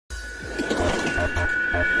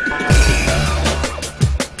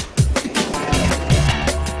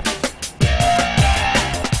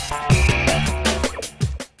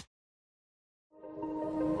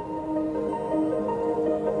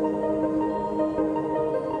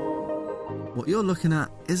What you're looking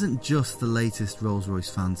at isn't just the latest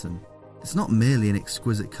Rolls-Royce Phantom. It's not merely an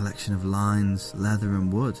exquisite collection of lines, leather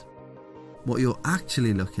and wood. What you're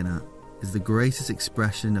actually looking at is the greatest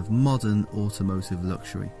expression of modern automotive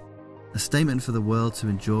luxury. A statement for the world to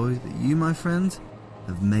enjoy that you, my friend,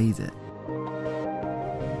 have made it.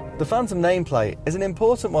 The Phantom nameplate is an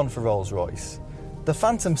important one for Rolls-Royce. The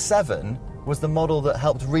Phantom 7 was the model that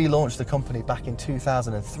helped relaunch the company back in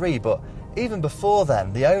 2003, but even before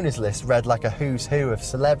then, the owners list read like a who's who of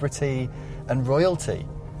celebrity and royalty.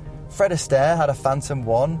 Fred Astaire had a Phantom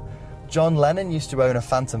 1, John Lennon used to own a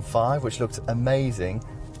Phantom 5, which looked amazing.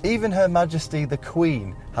 Even Her Majesty the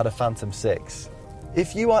Queen had a Phantom 6.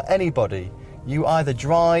 If you are anybody, you either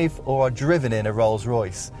drive or are driven in a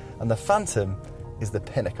Rolls-Royce, and the Phantom is the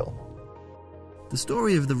pinnacle. The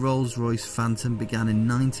story of the Rolls-Royce Phantom began in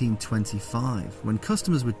 1925, when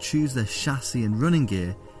customers would choose their chassis and running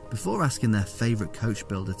gear before asking their favourite coach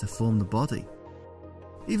builder to form the body.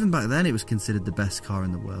 Even back then it was considered the best car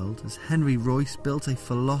in the world, as Henry Royce built a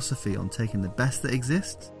philosophy on taking the best that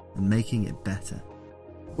exists and making it better.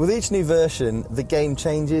 With each new version, the game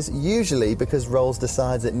changes, usually because Rolls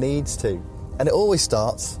decides it needs to, and it always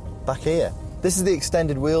starts back here. This is the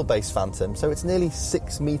extended wheelbase Phantom, so it's nearly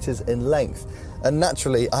 6 metres in length, and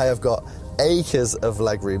naturally I have got acres of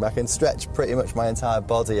legroom. I can stretch pretty much my entire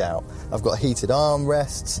body out. I've got heated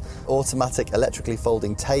armrests, automatic electrically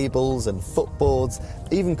folding tables and footboards,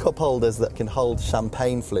 even cup holders that can hold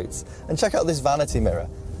champagne flutes. And check out this vanity mirror.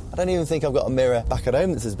 I don't even think I've got a mirror back at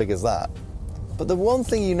home that's as big as that. But the one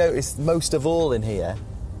thing you notice most of all in here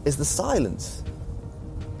is the silence.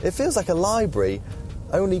 It feels like a library,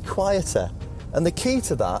 only quieter. And the key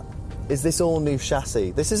to that is this all-new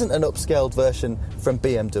chassis. This isn't an upscaled version from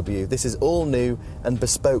BMW. This is all new and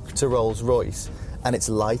bespoke to Rolls-Royce. And it's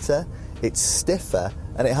lighter, it's stiffer,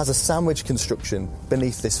 and it has a sandwich construction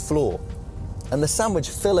beneath this floor. And the sandwich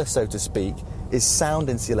filler, so to speak, is sound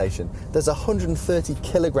insulation. There's 130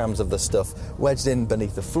 kilograms of the stuff wedged in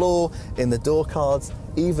beneath the floor, in the door cards,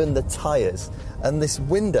 even the tyres. And this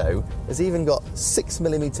window has even got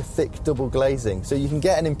 6mm thick double glazing, so you can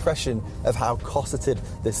get an impression of how cosseted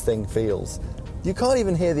this thing feels. You can't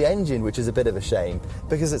even hear the engine, which is a bit of a shame,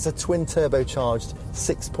 because it's a twin-turbocharged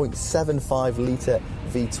 6.75 litre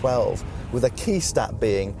V12, with a key stat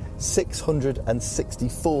being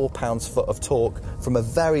 664 pounds-foot of torque from a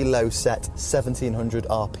very low set 1700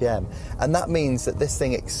 RPM. And that means that this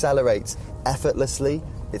thing accelerates effortlessly,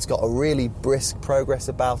 it's got a really brisk progress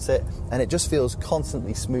about it, and it just feels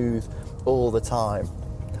constantly smooth all the time.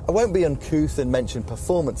 I won't be uncouth and mention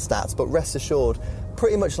performance stats, but rest assured,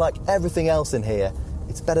 pretty much like everything else in here,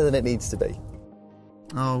 it's better than it needs to be.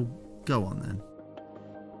 Oh, go on then.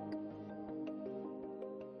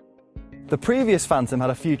 The previous Phantom had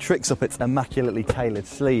a few tricks up its immaculately tailored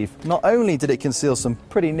sleeve. Not only did it conceal some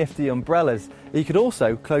pretty nifty umbrellas, you could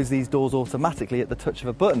also close these doors automatically at the touch of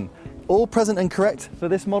a button. All present and correct for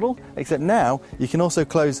this model, except now you can also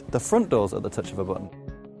close the front doors at the touch of a button.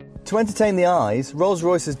 To entertain the eyes,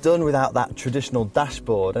 Rolls-Royce has done without that traditional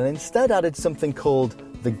dashboard and instead added something called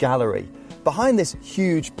the gallery. Behind this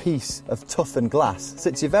huge piece of toughened glass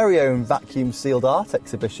sits your very own vacuum-sealed art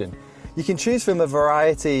exhibition. You can choose from a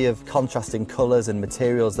variety of contrasting colours and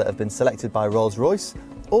materials that have been selected by Rolls-Royce,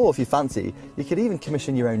 or if you fancy, you could even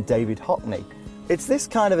commission your own David Hockney. It's this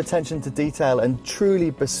kind of attention to detail and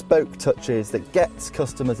truly bespoke touches that gets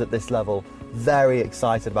customers at this level very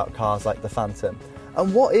excited about cars like the Phantom.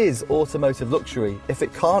 And what is automotive luxury if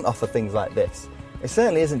it can't offer things like this? It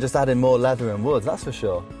certainly isn't just adding more leather and wood, that's for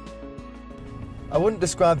sure. I wouldn't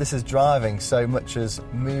describe this as driving so much as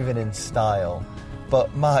moving in style.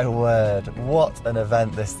 But my word, what an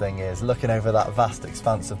event this thing is, looking over that vast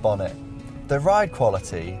expanse of bonnet. The ride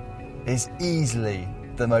quality is easily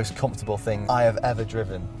the most comfortable thing I have ever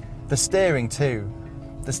driven. The steering too.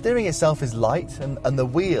 The steering itself is light and the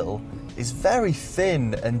wheel is very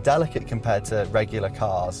thin and delicate compared to regular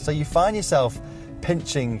cars. So you find yourself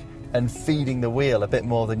pinching and feeding the wheel a bit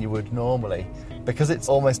more than you would normally because it's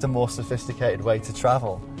almost a more sophisticated way to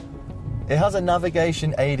travel. It has a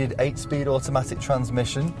navigation-aided 8-speed automatic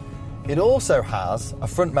transmission. It also has a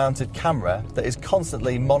front-mounted camera that is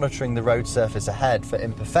constantly monitoring the road surface ahead for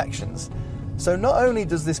imperfections. So not only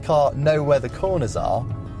does this car know where the corners are,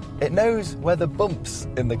 it knows where the bumps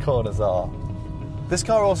in the corners are. This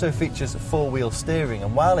car also features 4-wheel steering,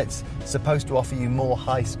 and while it's supposed to offer you more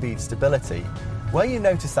high-speed stability, where you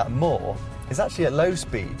notice that more is actually at low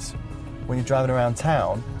speeds. When you're driving around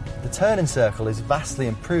town, the turning circle is vastly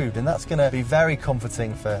improved, and that's going to be very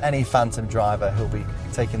comforting for any Phantom driver who'll be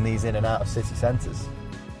taking these in and out of city centres.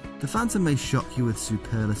 The Phantom may shock you with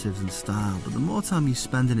superlatives and style, but the more time you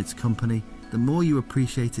spend in its company, the more you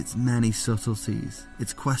appreciate its many subtleties,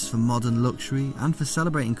 its quest for modern luxury and for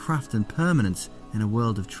celebrating craft and permanence in a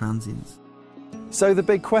world of transience. So the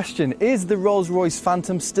big question, is the Rolls-Royce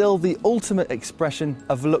Phantom still the ultimate expression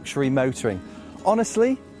of luxury motoring?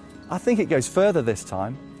 Honestly, I think it goes further this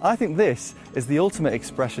time. I think this is the ultimate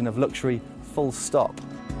expression of luxury, full stop.